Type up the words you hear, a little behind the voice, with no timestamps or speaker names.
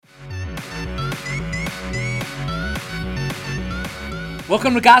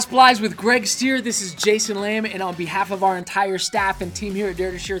Welcome to Gospelize with Greg Steer. This is Jason Lamb, and on behalf of our entire staff and team here at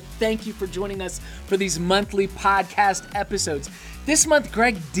Dare to Share, thank you for joining us for these monthly podcast episodes. This month,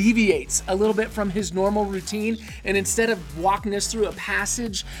 Greg deviates a little bit from his normal routine, and instead of walking us through a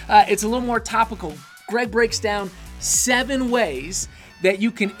passage, it's a little more topical. Greg breaks down 7 ways that you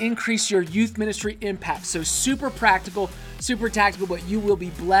can increase your youth ministry impact. So super practical, super tactical, but you will be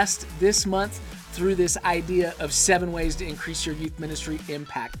blessed this month through this idea of 7 ways to increase your youth ministry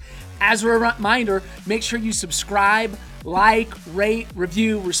impact. As a reminder, make sure you subscribe, like, rate,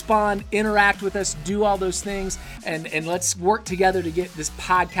 review, respond, interact with us, do all those things, and let's work together to get this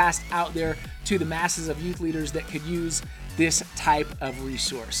podcast out there to the masses of youth leaders that could use this type of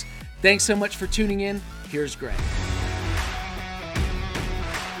resource. Thanks so much for tuning in. Here's Greg.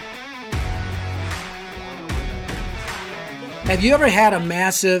 Have you ever had a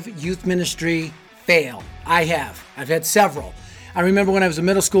massive youth ministry fail? I have. I've had several. I remember when I was a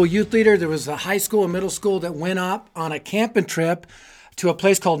middle school youth leader, there was a high school and middle school that went up on a camping trip to a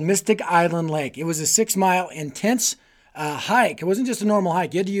place called Mystic Island Lake. It was a 6-mile intense hike. It wasn't just a normal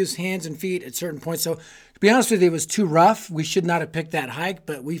hike. You had to use hands and feet at certain points. So to be honest with you, it was too rough. We should not have picked that hike,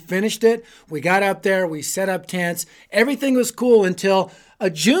 but we finished it. We got up there. We set up tents. Everything was cool until a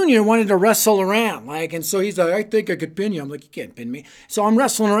junior wanted to wrestle around. And so he's like, I think I could pin you. I'm like, you can't pin me. So I'm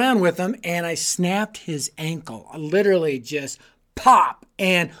wrestling around with him, and I snapped his ankle. I literally just pop.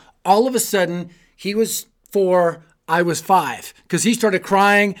 And all of a sudden, he was 4, I was 5, because he started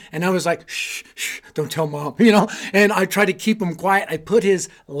crying, and I was like, shh, don't tell mom, and I tried to keep him quiet. I put his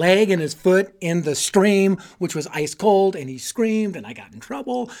leg and his foot in the stream, which was ice cold, and he screamed, and I got in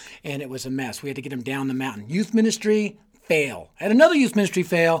trouble, and it was a mess. We had to get him down the mountain. Youth ministry fail. I had another youth ministry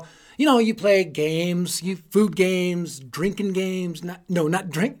fail. You play games, food games, drinking games, not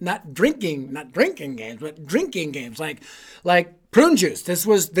drinking games, but drinking games, like prune juice. This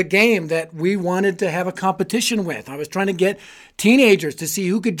was the game that we wanted to have a competition with. I was trying to get teenagers to see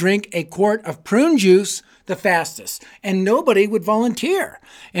who could drink a quart of prune juice the fastest, and nobody would volunteer.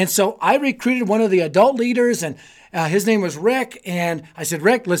 And so I recruited one of the adult leaders, and his name was Rick, and I said,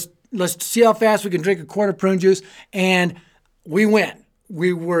 Rick, let's see how fast we can drink a quart of prune juice, and we went.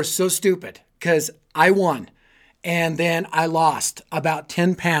 We were so stupid because I won, and then I lost about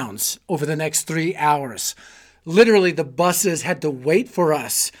 10 pounds over the next 3 hours. Literally, the buses had to wait for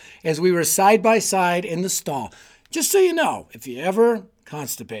us as we were side by side in the stall. Just so you know, if you ever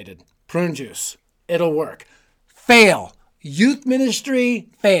constipated, prune juice, it'll work. Fail. Youth ministry,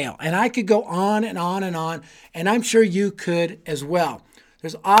 fail. And I could go on and on and on, and I'm sure you could as well.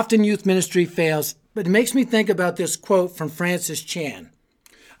 There's often youth ministry fails, but it makes me think about this quote from Francis Chan.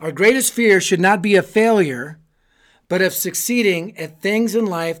 Our greatest fear should not be of failure, but of succeeding at things in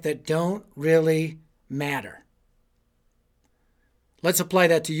life that don't really matter. Let's apply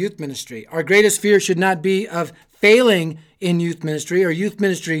that to youth ministry. Our greatest fear should not be of failing in youth ministry, or youth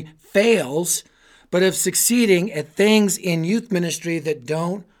ministry fails, but of succeeding at things in youth ministry that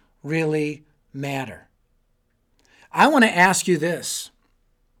don't really matter. I want to ask you this.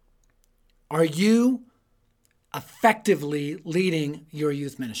 Are you effectively leading your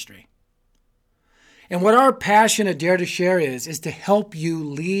youth ministry? And what our passion at Dare to Share is to help you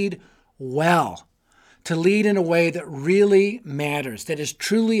lead well, to lead in a way that really matters, that is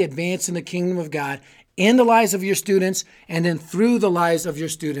truly advancing the kingdom of God in the lives of your students and then through the lives of your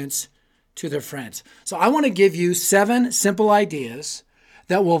students to their friends. So I want to give you 7 simple ideas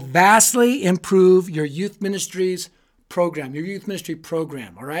that will vastly improve your youth ministry's program, your youth ministry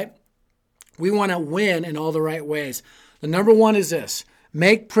program, all right? We want to win in all the right ways. The number 1 is this.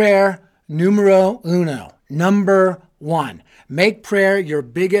 Make prayer numero uno. Number 1. Make prayer your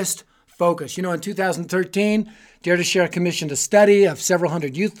biggest focus. In 2013, Dare to Share commissioned a study of several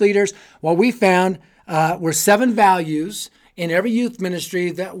hundred youth leaders. What we found were 7 values in every youth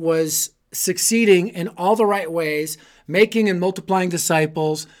ministry that was succeeding in all the right ways, making and multiplying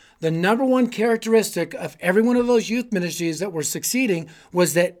disciples. The number 1 characteristic of every one of those youth ministries that were succeeding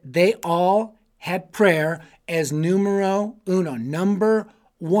was that they all had prayer as numero uno, number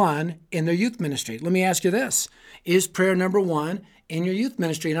 1 in their youth ministry. Let me ask you this. Is prayer number 1 in your youth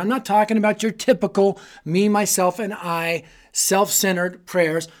ministry? And I'm not talking about your typical me, myself, and I self-centered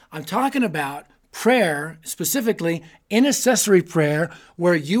prayers. I'm talking about prayer, specifically intercessory prayer,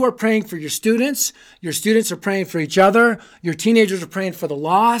 where you are praying for your students are praying for each other, your teenagers are praying for the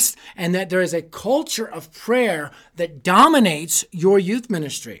lost, and that there is a culture of prayer that dominates your youth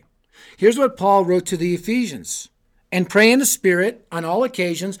ministry. Here's what Paul wrote to the Ephesians. And pray in the Spirit on all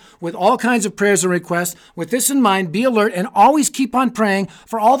occasions with all kinds of prayers and requests. With this in mind, be alert and always keep on praying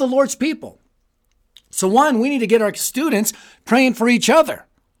for all the Lord's people. So one, we need to get our students praying for each other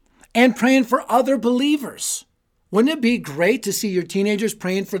and praying for other believers. Wouldn't it be great to see your teenagers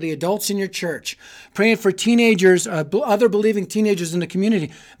praying for the adults in your church, praying for teenagers, other believing teenagers in the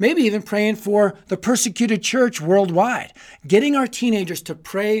community, maybe even praying for the persecuted church worldwide, getting our teenagers to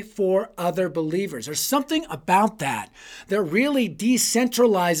pray for other believers. There's something about that really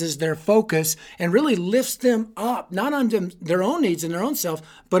decentralizes their focus and really lifts them up, not on their own needs and their own self,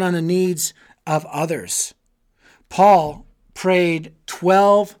 but on the needs of others. Paul prayed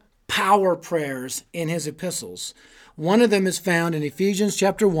 12 power prayers in his epistles. One of them is found in Ephesians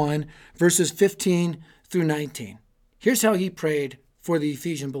chapter 1, verses 15 through 19. Here's how he prayed for the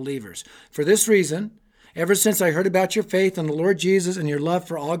Ephesian believers. For this reason, ever since I heard about your faith in the Lord Jesus and your love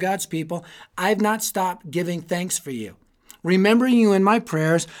for all God's people, I've not stopped giving thanks for you. Remembering you in my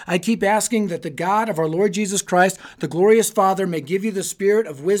prayers, I keep asking that the God of our Lord Jesus Christ, the glorious Father, may give you the spirit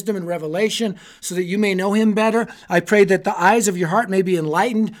of wisdom and revelation so that you may know him better. I pray that the eyes of your heart may be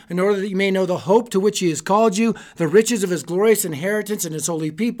enlightened in order that you may know the hope to which he has called you, the riches of his glorious inheritance in his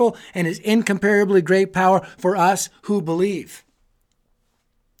holy people, and his incomparably great power for us who believe.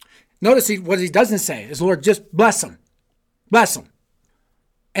 Notice what he doesn't say is, Lord, just bless them. Bless them.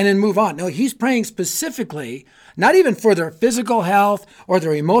 And then move on. No, he's praying specifically, not even for their physical health or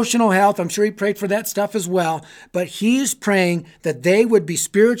their emotional health. I'm sure he prayed for that stuff as well. But he's praying that they would be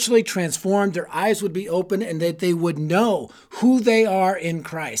spiritually transformed, their eyes would be open, and that they would know who they are in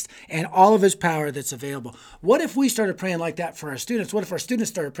Christ and all of his power that's available. What if we started praying like that for our students? What if our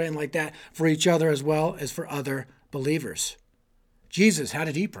students started praying like that for each other as well as for other believers? Jesus, how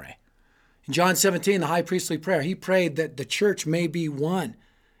did he pray? In John 17, the high priestly prayer, he prayed that the church may be one,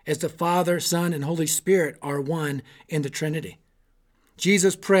 as the Father, Son, and Holy Spirit are one in the Trinity.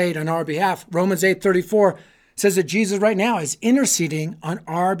 Jesus prayed on our behalf. Romans 8:34 says that Jesus right now is interceding on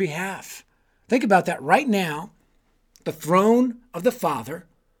our behalf. Think about that. Right now, the throne of the Father,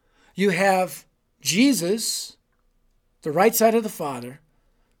 you have Jesus, the right side of the Father,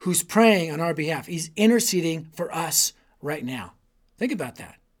 who's praying on our behalf. He's interceding for us right now. Think about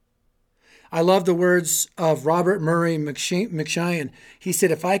that. I love the words of Robert Murray McShane. He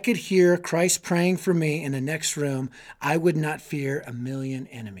said, if I could hear Christ praying for me in the next room, I would not fear a million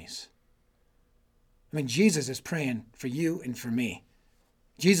enemies. I mean, Jesus is praying for you and for me.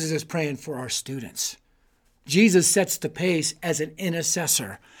 Jesus is praying for our students. Jesus sets the pace as an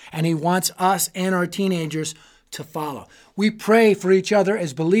intercessor, and he wants us and our teenagers to follow. We pray for each other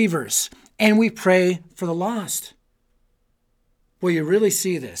as believers, and we pray for the lost. Will you really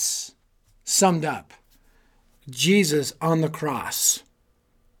see this summed up? Jesus on the cross,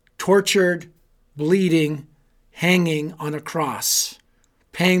 tortured, bleeding, hanging on a cross,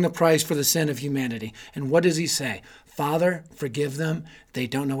 paying the price for the sin of humanity. And what does he say? Father, forgive them. They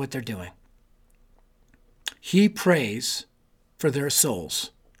don't know what they're doing. He prays for their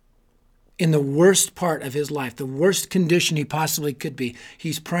souls. In the worst part of his life, the worst condition he possibly could be,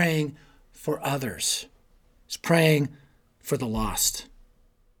 he's praying for others. He's praying for the lost.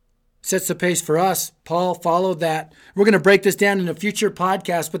 Sets the pace for us. Paul followed that. We're going to break this down in a future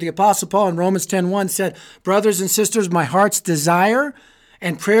podcast, but the Apostle Paul in Romans 10:1 said, brothers and sisters, my heart's desire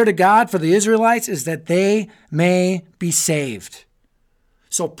and prayer to God for the Israelites is that they may be saved.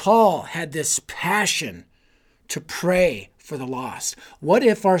 So Paul had this passion to pray for the lost. What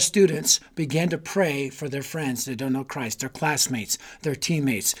if our students began to pray for their friends that don't know Christ, their classmates, their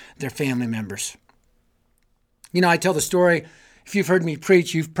teammates, their family members? You know, I tell the story. If you've heard me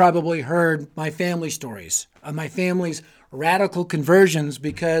preach, you've probably heard my family stories of my family's radical conversions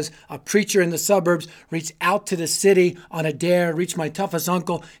because a preacher in the suburbs reached out to the city on a dare, reached my toughest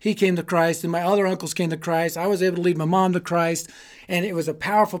uncle. He came to Christ, and my other uncles came to Christ. I was able to lead my mom to Christ, and it was a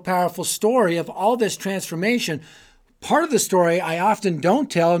powerful, powerful story of all this transformation. Part of the story I often don't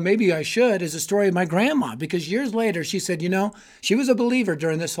tell, and maybe I should, is the story of my grandma, because years later she said, she was a believer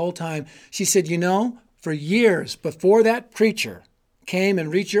during this whole time. She said, for years before that preacher came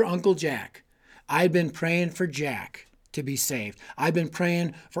and reached your Uncle Jack, I'd been praying for Jack to be saved. I've been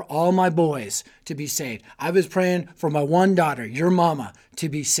praying for all my boys to be saved. I was praying for my one daughter, your mama, to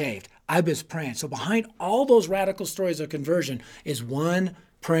be saved. I was praying. So behind all those radical stories of conversion is one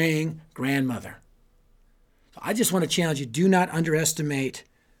praying grandmother. So I just want to challenge you, do not underestimate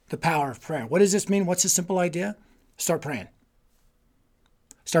the power of prayer. What does this mean? What's the simple idea? Start praying.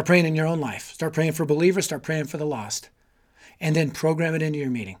 Start praying in your own life. Start praying for believers. Start praying for the lost. And then program it into your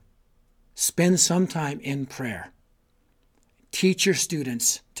meeting. Spend some time in prayer. Teach your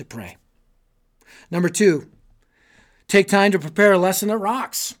students to pray. Number 2, take time to prepare a lesson that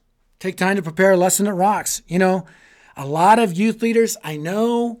rocks. Take time to prepare a lesson that rocks. A lot of youth leaders I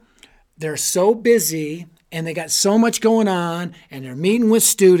know they're so busy and they got so much going on and they're meeting with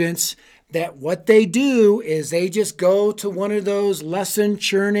students that what they do is they just go to one of those lesson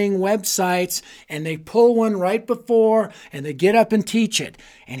churning websites and they pull one right before and they get up and teach it.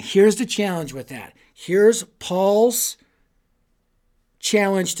 And here's the challenge with that. Here's Paul's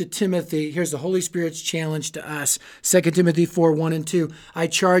challenge to Timothy. Here's the Holy Spirit's challenge to us. 2 Timothy 4, 1 and 2. I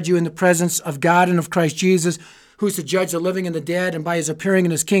charge you in the presence of God and of Christ Jesus, who's to judge the living and the dead, and by his appearing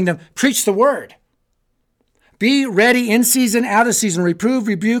in his kingdom, preach the word. Be ready in season, out of season, reprove,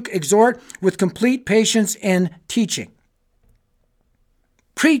 rebuke, exhort with complete patience and teaching.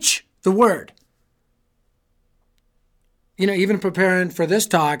 Preach the word. You know, even preparing for this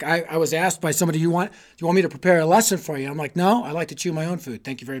talk, I was asked by somebody, do you want me to prepare a lesson for you? I'm like, no, I like to chew my own food.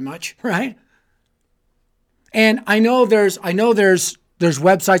 Thank you very much. Right? And I know there's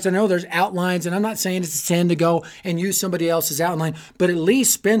websites, I know there's outlines, and I'm not saying it's a sin to go and use somebody else's outline, but at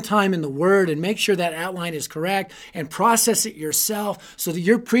least spend time in the Word and make sure that outline is correct and process it yourself so that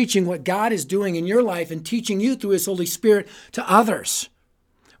you're preaching what God is doing in your life and teaching you through His Holy Spirit to others.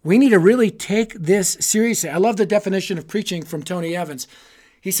 We need to really take this seriously. I love the definition of preaching from Tony Evans.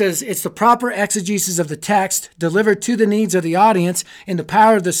 He says, it's the proper exegesis of the text delivered to the needs of the audience in the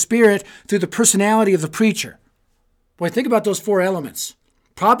power of the Spirit through the personality of the preacher. Boy, think about those four elements.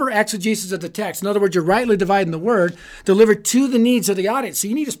 Proper exegesis of the text. In other words, you're rightly dividing the word, delivered to the needs of the audience. So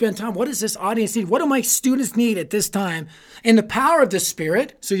you need to spend time. What does this audience need? What do my students need at this time? In the power of the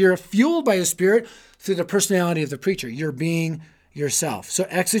Spirit. So you're fueled by the Spirit through the personality of the preacher. You're being yourself. So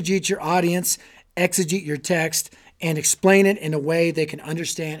exegete your audience, exegete your text, and explain it in a way they can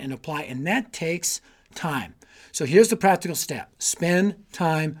understand and apply. And that takes time. So here's the practical step. Spend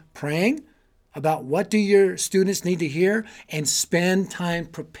time praying about what do your students need to hear, and spend time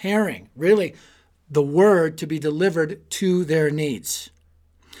preparing, really, the word to be delivered to their needs.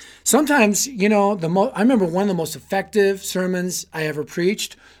 Sometimes, you know, I remember one of the most effective sermons I ever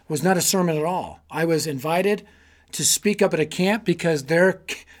preached was not a sermon at all. I was invited to speak up at a camp because their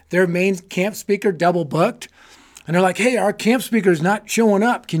main camp speaker double booked. And they're like, hey, our camp speaker's not showing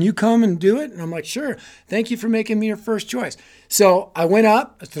up. Can you come and do it? And I'm like, sure. Thank you for making me your first choice. So I went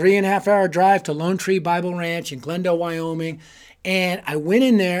up a 3.5-hour drive to Lone Tree Bible Ranch in Glendale, Wyoming. And I went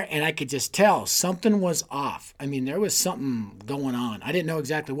in there and I could just tell something was off. I mean, there was something going on. I didn't know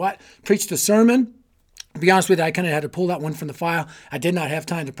exactly what. Preached the sermon. To be honest with you, I kind of had to pull that one from the file. I did not have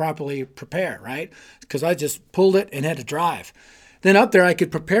time to properly prepare, right? Because I just pulled it and had to drive. Then up there, I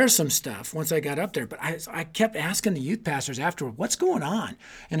could prepare some stuff once I got up there. But I kept asking the youth pastors afterward, what's going on?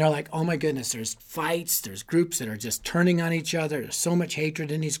 And they're like, oh my goodness, there's fights. There's groups that are just turning on each other. There's so much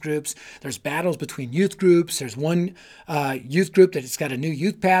hatred in these groups. There's battles between youth groups. There's one youth group that has got a new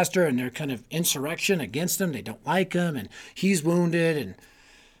youth pastor, and they're kind of insurrection against him. They don't like him, and he's wounded. And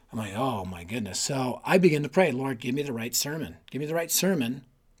I'm like, oh my goodness. So I began to pray, Lord, give me the right sermon. Give me the right sermon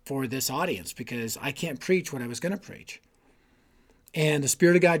for this audience, because I can't preach what I was going to preach. And the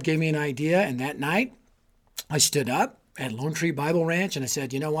Spirit of God gave me an idea. And that night, I stood up at Lone Tree Bible Ranch and I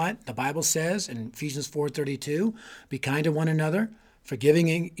said, you know what? The Bible says in Ephesians 4:32, be kind to one another,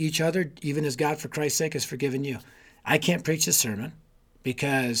 forgiving each other, even as God for Christ's sake has forgiven you. I can't preach this sermon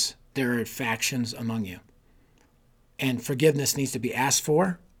because there are factions among you. And forgiveness needs to be asked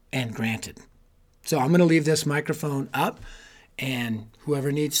for and granted. So I'm going to leave this microphone up, and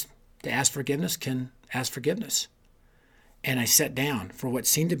whoever needs to ask forgiveness can ask forgiveness. And I sat down for what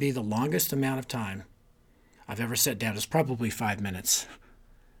seemed to be the longest amount of time I've ever sat down. It was probably 5 minutes.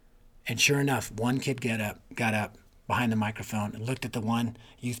 And sure enough, one kid got up behind the microphone and looked at the one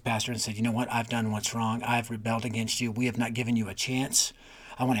youth pastor and said, you know what? I've done what's wrong. I've rebelled against you. We have not given you a chance.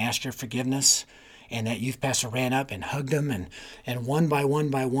 I want to ask your forgiveness. And that youth pastor ran up and hugged him. And one by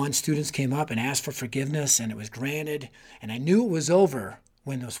one, students came up and asked for forgiveness, and it was granted. And I knew it was over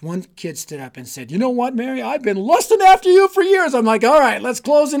when this one kid stood up and said, you know what, Mary, I've been lusting after you for years. I'm like, all right, let's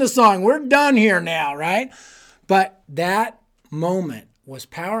close in a song. We're done here now, right? But that moment was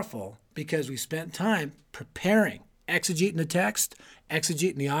powerful because we spent time preparing, exegeting the text,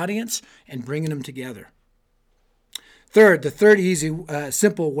 exegeting the audience, and bringing them together. Third, the third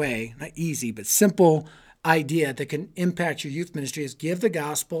simple way, not easy, but simple idea that can impact your youth ministry is give the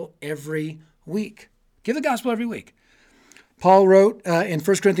gospel every week. Give the gospel every week. Paul wrote in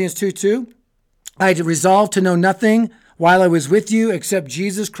 1 Corinthians 2:2, I had resolved to know nothing while I was with you except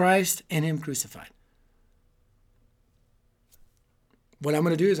Jesus Christ and Him crucified. What I'm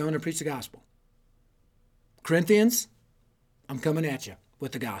going to do is I'm going to preach the gospel. Corinthians, I'm coming at you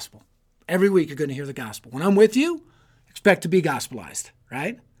with the gospel. Every week you're going to hear the gospel. When I'm with you, expect to be gospelized,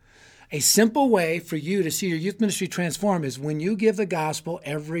 right? A simple way for you to see your youth ministry transform is when you give the gospel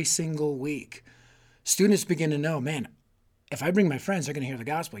every single week. Students begin to know, man, if I bring my friends, they're going to hear the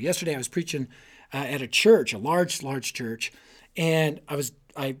gospel. Yesterday I was preaching at a church, a large church, and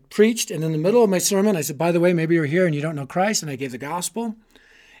I preached, and in the middle of my sermon, I said, by the way, maybe you're here and you don't know Christ, and I gave the gospel.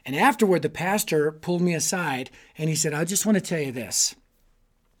 And afterward, the pastor pulled me aside, and he said, I just want to tell you this.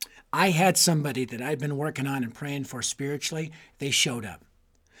 I had somebody that I'd been working on and praying for spiritually. They showed up.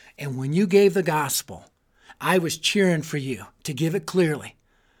 And when you gave the gospel, I was cheering for you to give it clearly,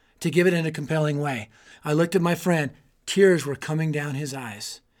 to give it in a compelling way. I looked at my friend. Tears were coming down his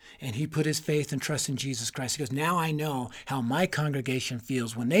eyes. And he put his faith and trust in Jesus Christ. He goes, now I know how my congregation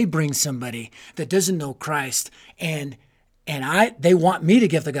feels when they bring somebody that doesn't know Christ and they want me to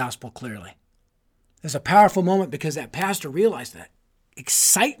give the gospel clearly. There's a powerful moment because that pastor realized that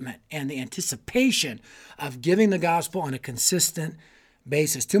excitement and the anticipation of giving the gospel on a consistent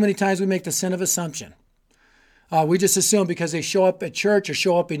basis. Too many times we make the sin of assumption. We just assume because they show up at church or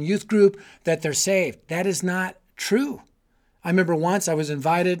show up in youth group that they're saved. That is not true. I remember once I was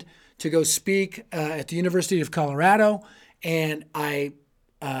invited to go speak at the University of Colorado, and I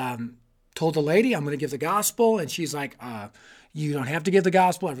told the lady I'm going to give the gospel, and she's like, you don't have to give the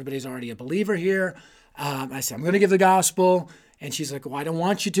gospel. Everybody's already a believer here. I said, I'm going to give the gospel, and she's like, well, I don't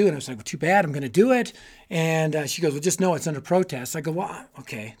want you to. And I was like, well, too bad, I'm going to do it. And she goes, well, just know it's under protest. I go, well,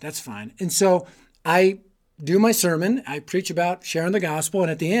 okay, that's fine. And so I do my sermon. I preach about sharing the gospel, and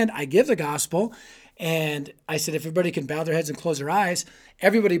at the end, I give the gospel. And I said, if everybody can bow their heads and close their eyes,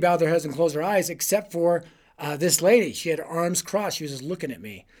 everybody bowed their heads and closed their eyes except for this lady. She had her arms crossed. She was just looking at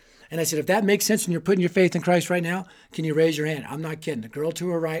me. And I said, if that makes sense and you're putting your faith in Christ right now, can you raise your hand? I'm not kidding. The girl to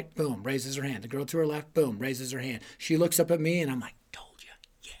her right, boom, raises her hand. The girl to her left, boom, raises her hand. She looks up at me and I'm like, told you,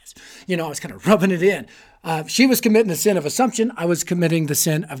 yes. I was kind of rubbing it in. She was committing the sin of assumption. I was committing the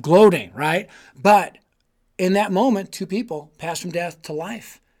sin of gloating, right? But in that moment, two people passed from death to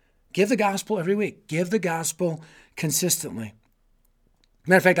life. Give the gospel every week. Give the gospel consistently.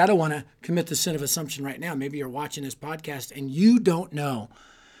 Matter of fact, I don't want to commit the sin of assumption right now. Maybe you're watching this podcast and you don't know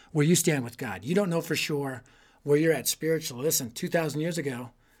where you stand with God. You don't know for sure where you're at spiritually. Listen, 2,000 years ago,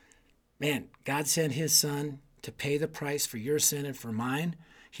 man, God sent his son to pay the price for your sin and for mine.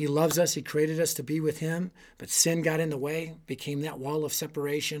 He loves us. He created us to be with him, but sin got in the way, became that wall of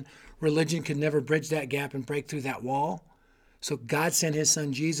separation. Religion could never bridge that gap and break through that wall. So God sent his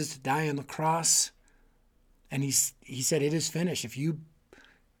son Jesus to die on the cross. And he said, it is finished. If you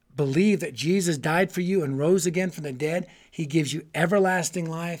believe that Jesus died for you and rose again from the dead, he gives you everlasting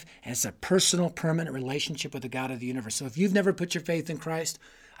life. And it's a personal, permanent relationship with the God of the universe. So if you've never put your faith in Christ,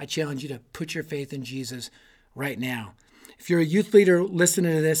 I challenge you to put your faith in Jesus right now. If you're a youth leader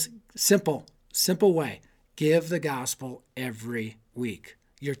listening to this, simple way, give the gospel every week.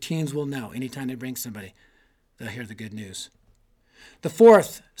 Your teens will know anytime they bring somebody, they'll hear the good news. The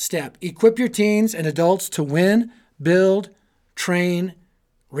fourth step, equip your teens and adults to win, build, train,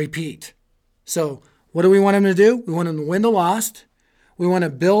 repeat. So what do we want them to do? We want them to win the lost. We want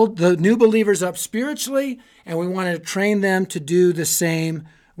to build the new believers up spiritually, and we want to train them to do the same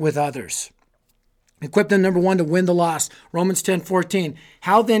with others. Equip them, number one, to win the lost. Romans 10:14.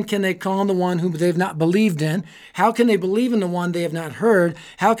 How then can they call on the one whom they've not believed in? How can they believe in the one they have not heard?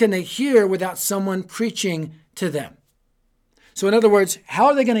 How can they hear without someone preaching to them? So in other words, how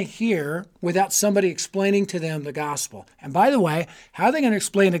are they going to hear without somebody explaining to them the gospel? And by the way, how are they going to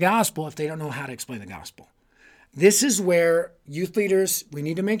explain the gospel if they don't know how to explain the gospel? This is where youth leaders, we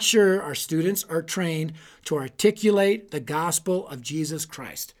need to make sure our students are trained to articulate the gospel of Jesus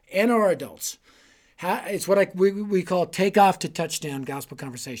Christ, and our adults. It's what we call takeoff to touchdown gospel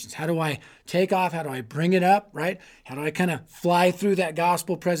conversations. How do I take off? How do I bring it up, right? How do I kind of fly through that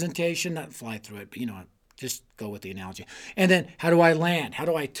gospel presentation? Not fly through it, but just go with the analogy. And then how do I land? How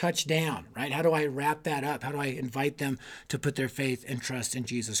do I touch down, right? How do I wrap that up? How do I invite them to put their faith and trust in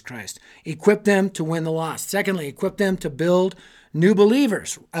Jesus Christ? Equip them to win the lost. Secondly, equip them to build new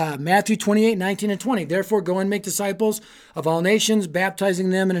believers. Matthew 28:19 and 20. Therefore, go and make disciples of all nations, baptizing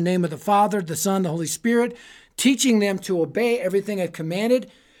them in the name of the Father, the Son, the Holy Spirit, teaching them to obey everything I've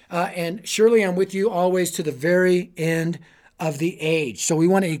commanded. And surely I'm with you always to the very end of the age. So we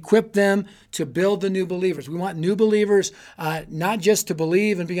want to equip them to build the new believers. We want new believers not just to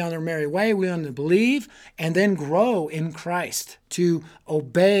believe and be on their merry way. We want them to believe and then grow in Christ, to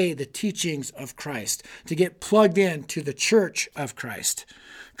obey the teachings of Christ, to get plugged in to the church of Christ.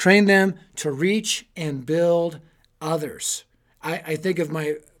 Train them to reach and build others. I think of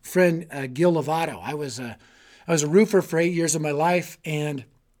my friend Gil Lovato. I was a roofer for 8 years of my life, and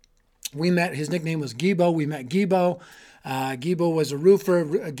we met. His nickname was Gibo. We met Gibo Gibo was a roofer.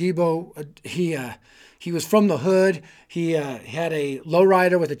 Gibo, he was from the hood. He had a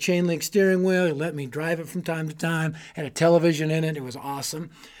lowrider with a chain link steering wheel. He let me drive it from time to time. Had a television in it. It was awesome.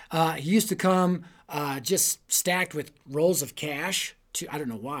 He used to come just stacked with rolls of cash. I don't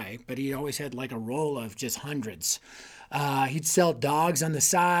know why, but he always had like a roll of just hundreds. He'd sell dogs on the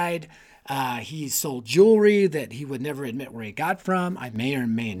side. He sold jewelry that he would never admit where he got from. I may or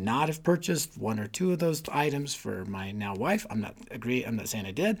may not have purchased one or two of those items for my now wife. I'm not saying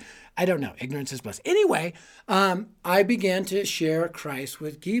I did. I don't know. Ignorance is bliss. Anyway, I began to share Christ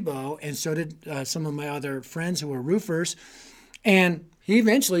with Gibo, and so did some of my other friends who were roofers. And he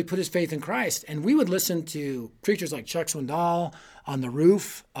eventually put his faith in Christ. And we would listen to preachers like Chuck Swindoll on the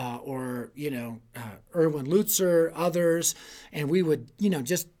roof, or Erwin Lutzer, others, and we would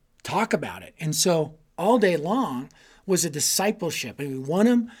just talk about it. And so all day long was a discipleship. I mean, we won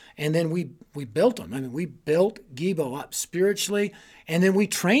him, and then we built him. I mean, we built Gibo up spiritually, and then we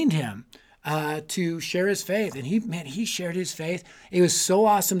trained him to share his faith. And he shared his faith. It was so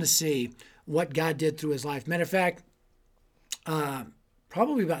awesome to see what God did through his life. Matter of fact,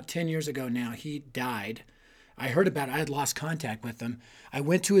 probably about 10 years ago now, he died. I heard about it. I had lost contact with him. I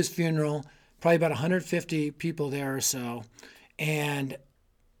went to his funeral, probably about 150 people there or so, and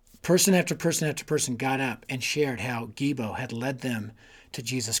person after person after person got up and shared how Gibo had led them to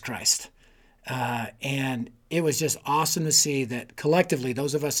Jesus Christ. And it was just awesome to see that collectively,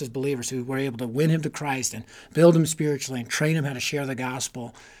 those of us as believers who were able to win him to Christ and build him spiritually and train him how to share the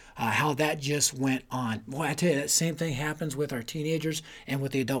gospel, how that just went on. Boy, I tell you, that same thing happens with our teenagers and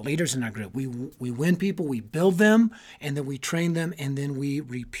with the adult leaders in our group. We win people, we build them, and then we train them, and then we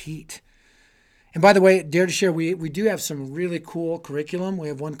repeat. And by the way, dare to share, we do have some really cool curriculum. We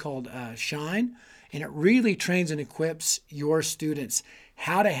have one called Shine, and it really trains and equips your students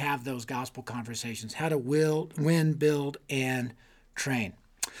how to have those gospel conversations, how to win, build, and train.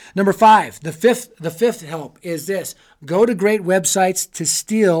 Number 5, the fifth help is this: go to great websites to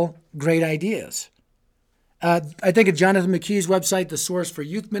steal great ideas. I think of Jonathan McKee's website, The Source for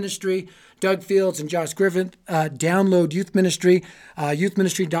Youth Ministry, Doug Fields and Josh Griffin, Download Youth Ministry,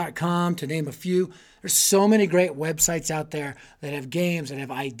 youthministry.com, to name a few. There's so many great websites out there that have games, that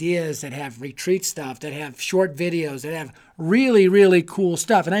have ideas, that have retreat stuff, that have short videos, that have really, really cool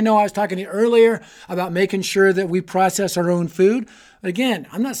stuff. And I know I was talking to you earlier about making sure that we process our own food. But again,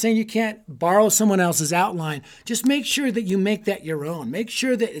 I'm not saying you can't borrow someone else's outline. Just make sure that you make that your own. Make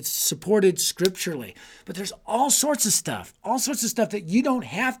sure that it's supported scripturally. But there's all sorts of stuff that you don't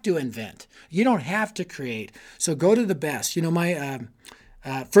have to invent. You don't have to create. So go to the best. My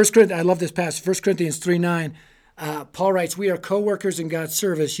 1 Corinthians, I love this passage, 1 Corinthians 3:9. Paul writes, "We are co-workers in God's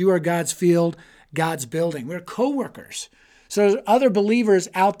service. You are God's field, God's building." We're co-workers. So there's other believers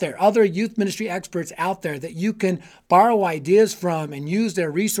out there, other youth ministry experts out there that you can borrow ideas from and use their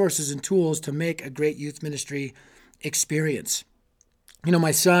resources and tools to make a great youth ministry experience.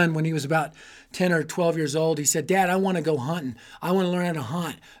 My son, when he was about 10 or 12 years old, he said, "Dad, I want to go hunting. I want to learn how to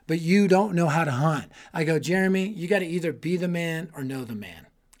hunt, but you don't know how to hunt." I go, "Jeremy, you got to either be the man or know the man."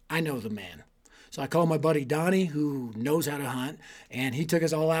 I know the man. So I called my buddy Donnie, who knows how to hunt, and he took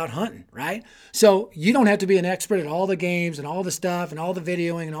us all out hunting, right? So you don't have to be an expert at all the games and all the stuff and all the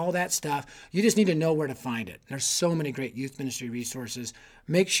videoing and all that stuff. You just need to know where to find it. There's so many great youth ministry resources.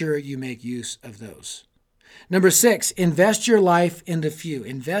 Make sure you make use of those. Number 6, invest your life in the few.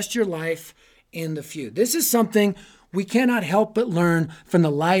 Invest your life in the few. This is something we cannot help but learn from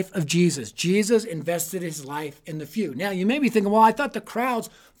the life of Jesus. Jesus invested his life in the few. Now, you may be thinking, well, I thought the crowds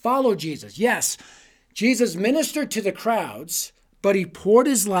followed Jesus. Yes, Jesus ministered to the crowds, but he poured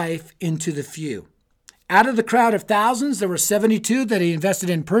his life into the few. Out of the crowd of thousands, there were 72 that he invested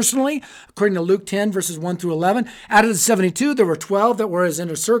in personally, according to Luke 10, verses 1 through 11. Out of the 72, there were 12 that were his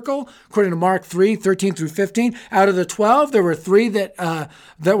inner circle, according to Mark 3, 13 through 15. Out of the 12, there were 3 that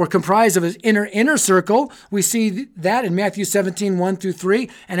were comprised of his inner circle. We see that in Matthew 17, 1 through 3.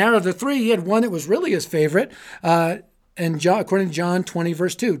 And out of the 3, he had one that was really his favorite, and according to John 20,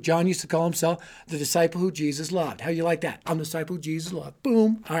 verse 2, John used to call himself the disciple who Jesus loved. How do you like that? I'm the disciple who Jesus loved.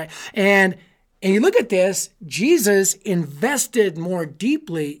 Boom. All right. And you look at this, Jesus invested more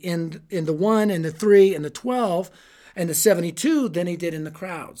deeply in the 1 and the 3 and the 12 and the 72 than he did in the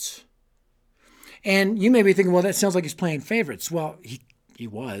crowds. And you may be thinking, well, that sounds like he's playing favorites. Well, he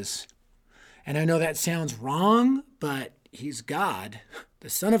was. And I know that sounds wrong, but he's God, the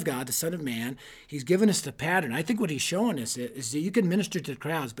Son of God, the Son of Man. He's given us the pattern. I think what he's showing us is that you can minister to the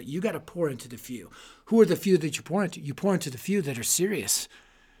crowds, but you got to pour into the few. Who are the few that you pour into? You pour into the few that are serious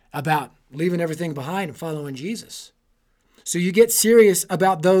about leaving everything behind and following Jesus. So you get serious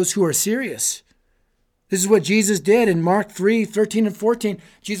about those who are serious. This is what Jesus did in Mark 3:13 and 14.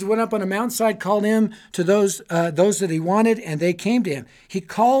 Jesus went up on a mountainside, called him to those that he wanted, and they came to him. He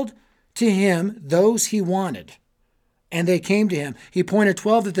called to him those he wanted, and they came to him. He appointed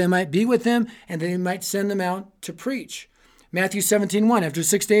 12 that they might be with him, and that he might send them out to preach. Matthew 17:1. After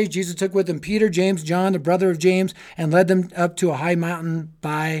 6 days, Jesus took with him Peter, James, John, the brother of James, and led them up to a high mountain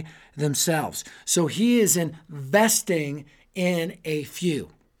by themselves. So he is investing in a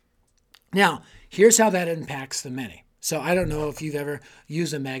few. Now, here's how that impacts the many. So I don't know if you've ever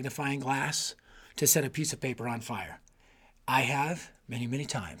used a magnifying glass to set a piece of paper on fire. I have many, many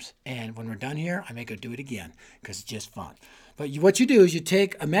times. And when we're done here, I may go do it again because it's just fun. But what you do is you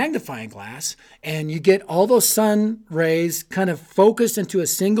take a magnifying glass and you get all those sun rays kind of focused into a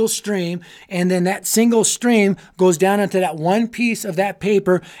single stream. And then that single stream goes down into that one piece of that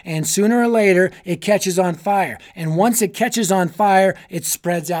paper. And sooner or later, it catches on fire. And once it catches on fire, it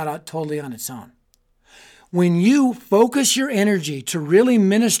spreads out totally on its own. When you focus your energy to really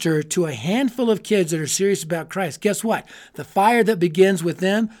minister to a handful of kids that are serious about Christ, guess what? The fire that begins with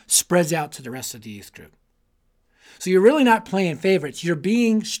them spreads out to the rest of the youth group. So you're really not playing favorites. You're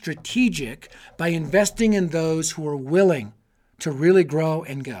being strategic by investing in those who are willing to really grow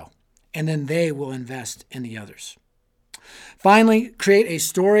and go. And then they will invest in the others. Finally, create a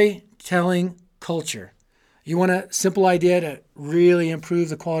storytelling culture. You want a simple idea to really improve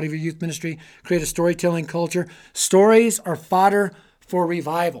the quality of your youth ministry? Create a storytelling culture. Stories are fodder for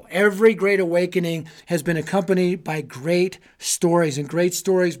revival. Every great awakening has been accompanied by great stories, and great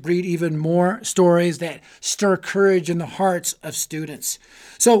stories breed even more stories that stir courage in the hearts of students.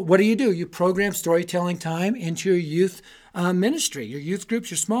 So what do? You program storytelling time into your youth ministry, your youth groups,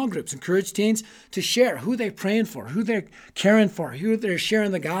 your small groups. Encourage teens to share who they're praying for, who they're caring for, who they're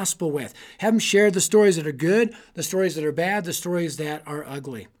sharing the gospel with. Have them share the stories that are good, the stories that are bad, the stories that are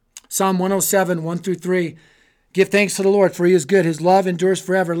ugly. Psalm 107, 1 through 3. Give thanks to the Lord, for he is good. His love endures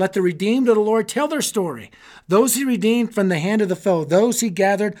forever. Let the redeemed of the Lord tell their story. Those he redeemed from the hand of the foe, those he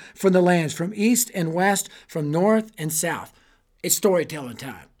gathered from the lands, from east and west, from north and south. It's storytelling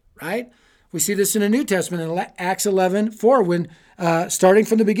time, right? We see this in the New Testament in Acts 11:4, when starting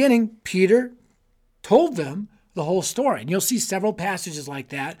from the beginning, Peter told them the whole story. And you'll see several passages like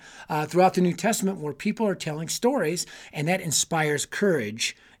that throughout the New Testament where people are telling stories, and that inspires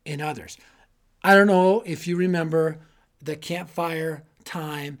courage in others. I don't know if you remember the campfire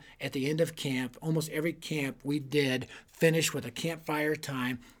time at the end of camp. Almost every camp we did finish with a campfire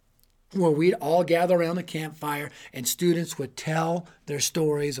time where we'd all gather around the campfire and students would tell their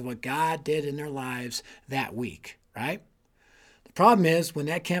stories of what God did in their lives that week, right? The problem is when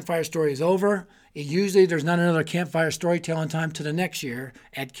that campfire story is over, there's not another campfire storytelling time to the next year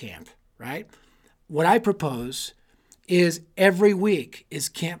at camp, right? What I propose is every week is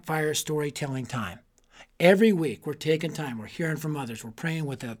campfire storytelling time. Every week we're taking time, we're hearing from others, we're praying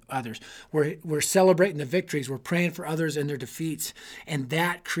with others, we're celebrating the victories, we're praying for others and their defeats, and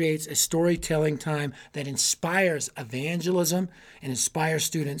that creates a storytelling time that inspires evangelism and inspires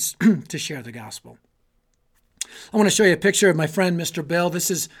students to share the gospel. I want to show you a picture of my friend Mr. Bill. This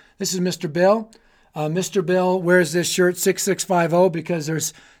is Mr. Bill. Mr. Bill wears this shirt 6650 because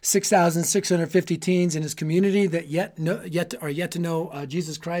there's 6,650 teens in his community that are yet to know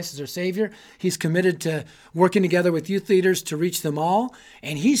Jesus Christ as their Savior. He's committed to working together with youth leaders to reach them all,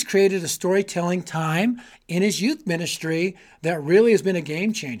 and he's created a storytelling time in his youth ministry that really has been a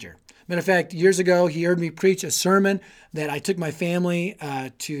game changer. Matter of fact, years ago, he heard me preach a sermon that I took my family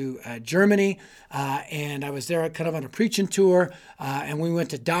to Germany, and I was there kind of on a preaching tour, and we went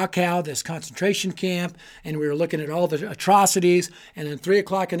to Dachau, this concentration camp, and we were looking at all the atrocities, and then 3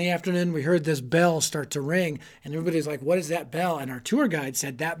 o'clock in the afternoon, we heard this bell start to ring, and everybody's like, what is that bell? And our tour guide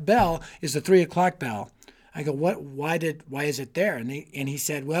said, that bell is the 3 o'clock bell. I go, what? Why is it there? And he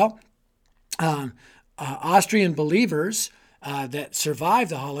said, well, Austrian believers that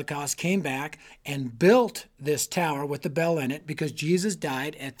survived the Holocaust came back and built this tower with the bell in it because Jesus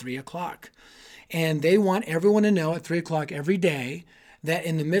died at 3 o'clock. And they want everyone to know at 3 o'clock every day that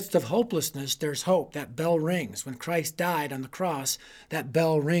in the midst of hopelessness, there's hope. That bell rings. When Christ died on the cross, that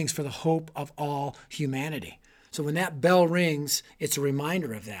bell rings for the hope of all humanity. So when that bell rings, it's a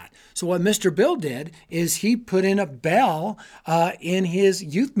reminder of that. So what Mr. Bill did is he put in a bell in his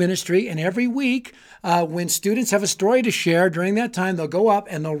youth ministry, and every week when students have a story to share during that time, they'll go up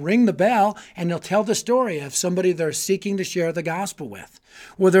and they'll ring the bell and they'll tell the story of somebody they're seeking to share the gospel with.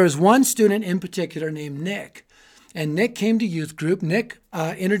 Well, there was one student in particular named Nick. And Nick came to youth group. Nick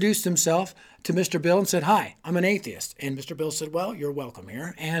introduced himself to Mr. Bill and said, "Hi, I'm an atheist." And Mr. Bill said, "Well, you're welcome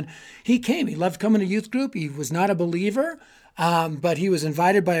here." And he came. He loved coming to youth group. He was not a believer, but he was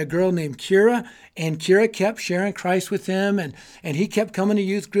invited by a girl named Kira, and Kira kept sharing Christ with him, and he kept coming to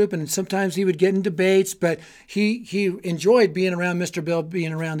youth group, and sometimes he would get in debates, but he enjoyed being around Mr. Bill,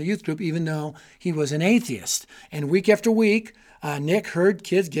 being around the youth group, even though he was an atheist. And week after week, Nick heard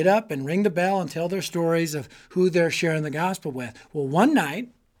kids get up and ring the bell and tell their stories of who they're sharing the gospel with. Well, one night,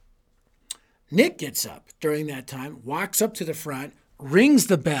 Nick gets up during that time, walks up to the front, rings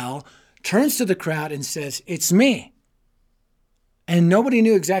the bell, turns to the crowd and says, "It's me." And nobody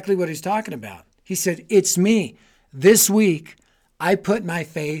knew exactly what he's talking about. He said, "It's me. This week, I put my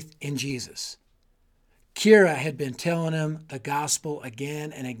faith in Jesus." Kira had been telling him the gospel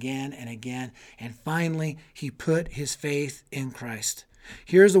again and again and again, and finally he put his faith in Christ.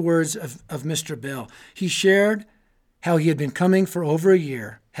 Here's the words of Mr. Bill. He shared how he had been coming for over a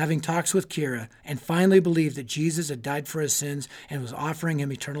year, having talks with Kira, and finally believed that Jesus had died for his sins and was offering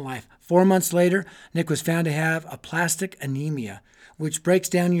him eternal life. 4 months later, Nick was found to have aplastic anemia, which breaks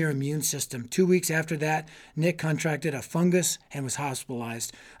down your immune system. 2 weeks after that, Nick contracted a fungus and was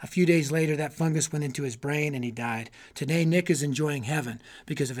hospitalized. A few days later, that fungus went into his brain and he died. Today, Nick is enjoying heaven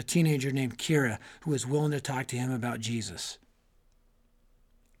because of a teenager named Kira who was willing to talk to him about Jesus.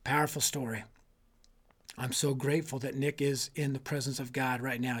 Powerful story. I'm so grateful that Nick is in the presence of God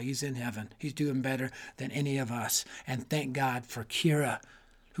right now. He's in heaven. He's doing better than any of us. And thank God for Kira,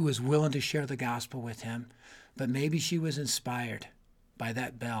 who was willing to share the gospel with him. But maybe she was inspired by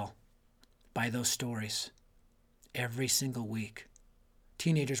that bell, by those stories. Every single week,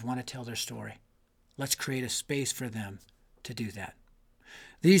 teenagers want to tell their story. Let's create a space for them to do that.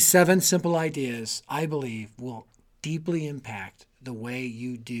 These 7 simple ideas, I believe, will deeply impact the way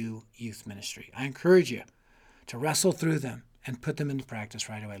you do youth ministry. I encourage you to wrestle through them and put them into practice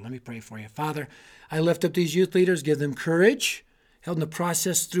right away. Let me pray for you. Father, I lift up these youth leaders, give them courage, help them to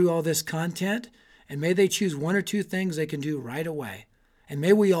process through all this content, and may they choose 1 or 2 things they can do right away. And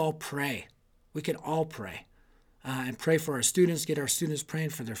may we all pray. We can all pray and pray for our students, get our students praying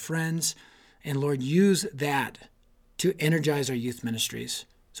for their friends. And Lord, use that to energize our youth ministries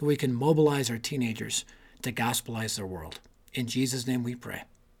so we can mobilize our teenagers to gospelize their world. In Jesus' name we pray.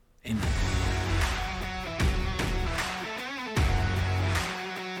 Amen.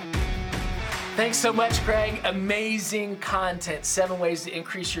 Thanks so much, Greg. Amazing content. 7 ways to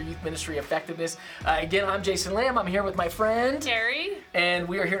increase your youth ministry effectiveness. Again, I'm Jason Lamb. I'm here with my friend Terry. And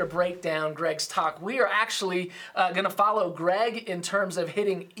we are here to break down Greg's talk. We are actually going to follow Greg in terms of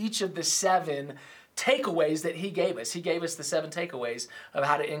hitting each of the 7 takeaways that he gave us. He gave us the 7 takeaways of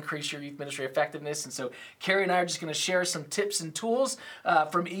how to increase your youth ministry effectiveness. And so Carrie and I are just going to share some tips and tools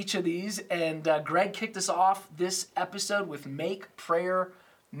from each of these. And Greg kicked us off this episode with make prayer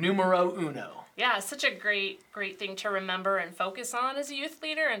numero uno. Yeah, it's such a great thing to remember and focus on as a youth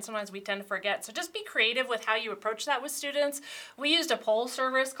leader, and sometimes we tend to forget. So just be creative with how you approach that with students. We used a poll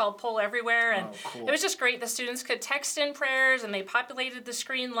service called Poll Everywhere, and cool. It was just great. The students could text in prayers, and they populated the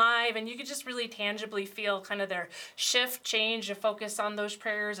screen live, and you could just really tangibly feel kind of their shift, change, to focus on those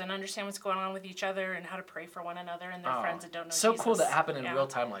prayers and understand what's going on with each other and how to pray for one another and their friends that don't know so Jesus. Cool that happened in real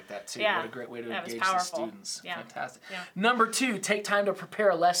time like that, too. Yeah. What a great way to engage the powerful. students. Yeah. Fantastic. Yeah. Number 2, take time to prepare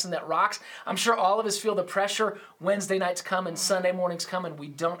a lesson that rocks. I'm sure all of us feel the pressure. Wednesday nights come and Sunday mornings come and we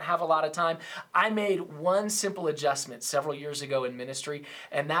don't have a lot of time. I made one simple adjustment several years ago in ministry,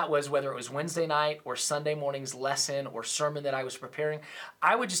 and that was whether it was Wednesday night or Sunday morning's lesson or sermon that I was preparing,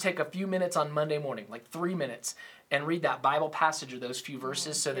 I would just take a few minutes on Monday morning, like 3 minutes, and read that Bible passage or those few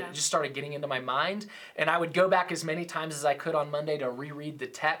verses so that it just started getting into my mind. And I would go back as many times as I could on Monday to reread the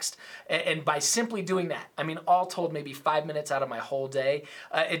text. And by simply doing that, I mean, all told, maybe 5 minutes out of my whole day,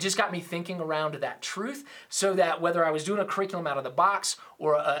 it just got me thinking around that truth so that whether I was doing a curriculum out of the box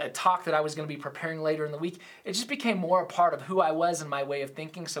or a talk that I was going to be preparing later in the week, it just became more a part of who I was and my way of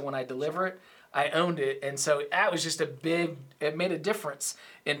thinking. So when I deliver it, I owned it. And so that was just it made a difference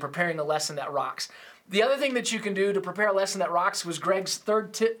in preparing a lesson that rocks. The other thing that you can do to prepare a lesson that rocks was Greg's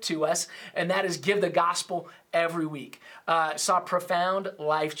 3rd tip to us, and that is give the gospel every week. Saw profound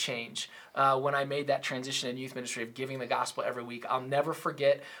life change when I made that transition in youth ministry of giving the gospel every week. I'll never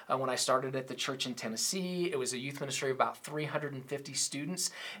forget when I started at the church in Tennessee. It was a youth ministry of about 350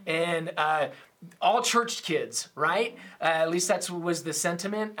 students, and all church kids, right? At least that was the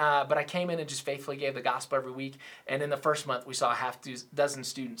sentiment. But I came in and just faithfully gave the gospel every week, and in the first month we saw a half dozen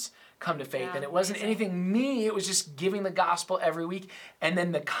students come to faith. And it wasn't anything me, it was just giving the gospel every week. And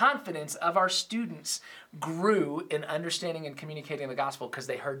then the confidence of our students grew in understanding and communicating the gospel because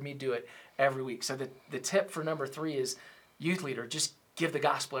they heard me do it every week. So the tip for number 3 is, youth leader, just give the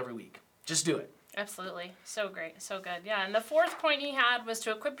gospel every week. Just do it. Absolutely. So great. So good. Yeah. And the fourth point he had was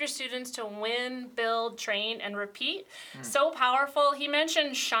to equip your students to win, build, train, and repeat. So powerful. He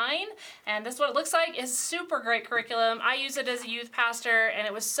mentioned Shine, and this is what it looks like. It's super great curriculum. I use it as a youth pastor, and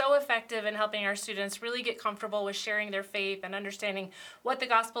it was so effective in helping our students really get comfortable with sharing their faith and understanding what the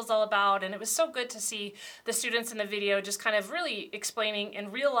gospel is all about. And it was so good to see the students in the video just kind of really explaining in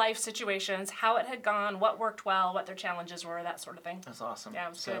real life situations how it had gone, what worked well, what their challenges were, that sort of thing. That's awesome. Yeah, it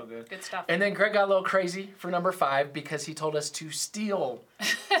was so good. Good stuff. And then Greg got a little crazy for number 5 because he told us to steal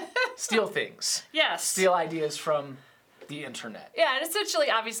things. Yes. Steal ideas from the internet. Yeah, and essentially,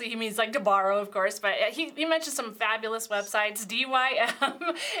 obviously, he means like to borrow, of course, but he mentioned some fabulous websites,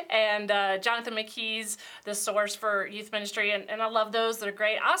 DYM and Jonathan McKee's The Source for Youth Ministry, and I love those. They're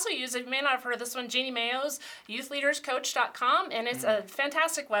great. I also use, you may not have heard of this one, Jeannie Mayo's YouthLeadersCoach.com, and it's a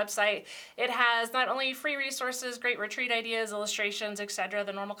fantastic website. It has not only free resources, great retreat ideas, illustrations, etc.,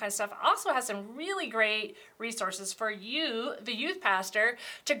 the normal kind of stuff. It also has some really great resources for you, the youth pastor,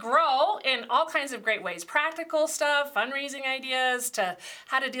 to grow in all kinds of great ways. Practical stuff, fundraising ideas, to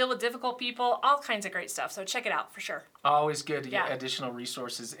how to deal with difficult people, all kinds of great stuff. So check it out for sure. Always good to get additional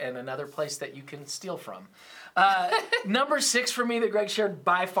resources, and another place that you can steal from. Number 6 for me that Greg shared,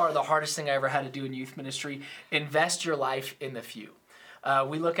 by far the hardest thing I ever had to do in youth ministry: invest your life in the few.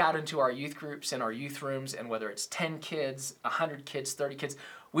 We look out into our youth groups and our youth rooms, and whether it's 10 kids, 100 kids, 30 kids,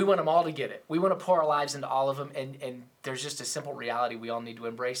 we want them all to get it. We want to pour our lives into all of them, and there's just a simple reality we all need to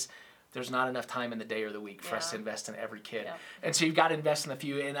embrace. There's not enough time in the day or the week for us to invest in every kid. Yeah. And so you've got to invest in the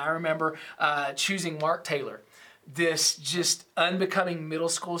few. And I remember choosing Mark Taylor, this just unbecoming middle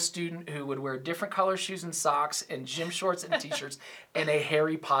school student who would wear different color shoes and socks and gym shorts and t-shirts and a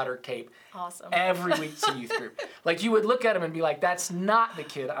Harry Potter cape. Awesome. Every week to youth group. Like, you would look at him and be like, that's not the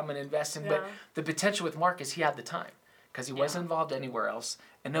kid I'm going to invest in. Yeah. But the potential with Mark is he had the time, because he wasn't involved anywhere else,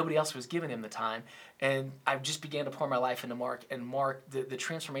 and nobody else was giving him the time. And I just began to pour my life into Mark, and Mark, the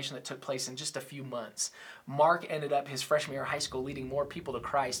transformation that took place in just a few months. Mark ended up his freshman year of high school leading more people to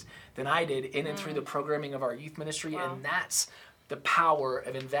Christ than I did in and through the programming of our youth ministry, and that's the power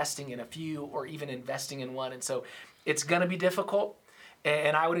of investing in a few, or even investing in one. And so it's going to be difficult.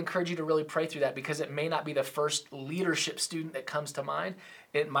 And I would encourage you to really pray through that, because it may not be the first leadership student that comes to mind.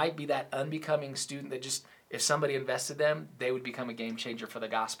 It might be that unbecoming student that just, if somebody invested them, they would become a game changer for the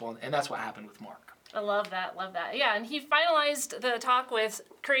gospel. And that's what happened with Mark. I love that, love that. Yeah, and he finalized the talk with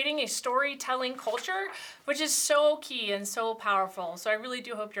creating a storytelling culture, which is so key and so powerful. So I really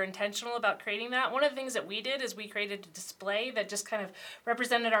do hope you're intentional about creating that. One of the things that we did is we created a display that just kind of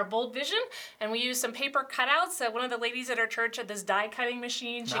represented our bold vision, and we used some paper cutouts. That one of the ladies at our church had this die cutting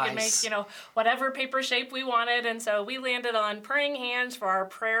machine. She could make, whatever paper shape we wanted, and so we landed on praying hands for our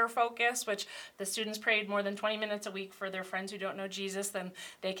prayer focus, which the students prayed more than 20 minutes a week for their friends who don't know Jesus. Then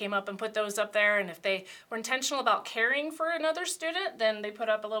they came up and put those up there, and if they were intentional about caring for another student, then they put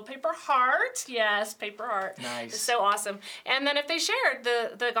up a little paper heart. Yes, paper heart. Nice. It's so awesome. And then if they shared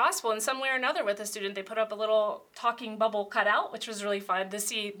the gospel in some way or another with a student, they put up a little talking bubble cutout, which was really fun to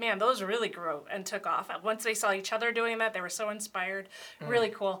see. Man, those really grew and took off. Once they saw each other doing that, they were so inspired. Really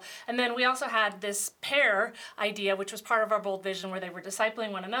cool. And then we also had this pair idea, which was part of our bold vision, where they were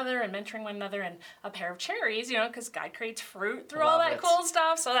discipling one another and mentoring one another, and a pair of cherries, because God creates fruit through all that cool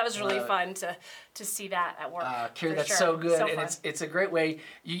stuff. So that was really fun to see that at work. Kira, that's so good. So and it's a great way.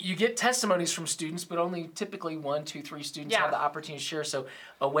 You get testimonies from students, but only typically 1, 2, 3 students have the opportunity to share. So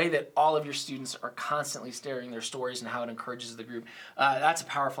a way that all of your students are constantly sharing their stories and how it encourages the group. That's a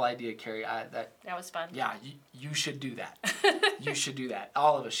powerful idea, Carrie. That was fun. Yeah, you should do that. You should do that.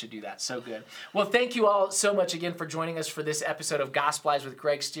 All of us should do that. So good. Well, thank you all so much again for joining us for this episode of Gospelize with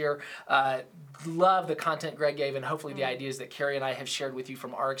Greg Stier. Love the content Greg gave, and hopefully the ideas that Carrie and I have shared with you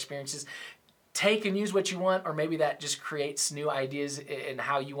from our experiences. Take and use what you want, or maybe that just creates new ideas in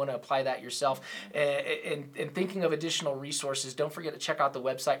how you want to apply that yourself. And thinking of additional resources, don't forget to check out the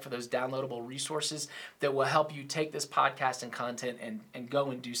website for those downloadable resources that will help you take this podcast and content and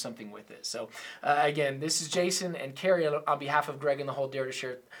go and do something with it. So again, this is Jason and Carrie on behalf of Greg and the whole Dare to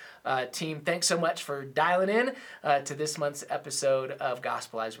Share team. Thanks so much for dialing in to this month's episode of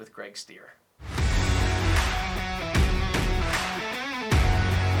Gospelize with Greg Stier.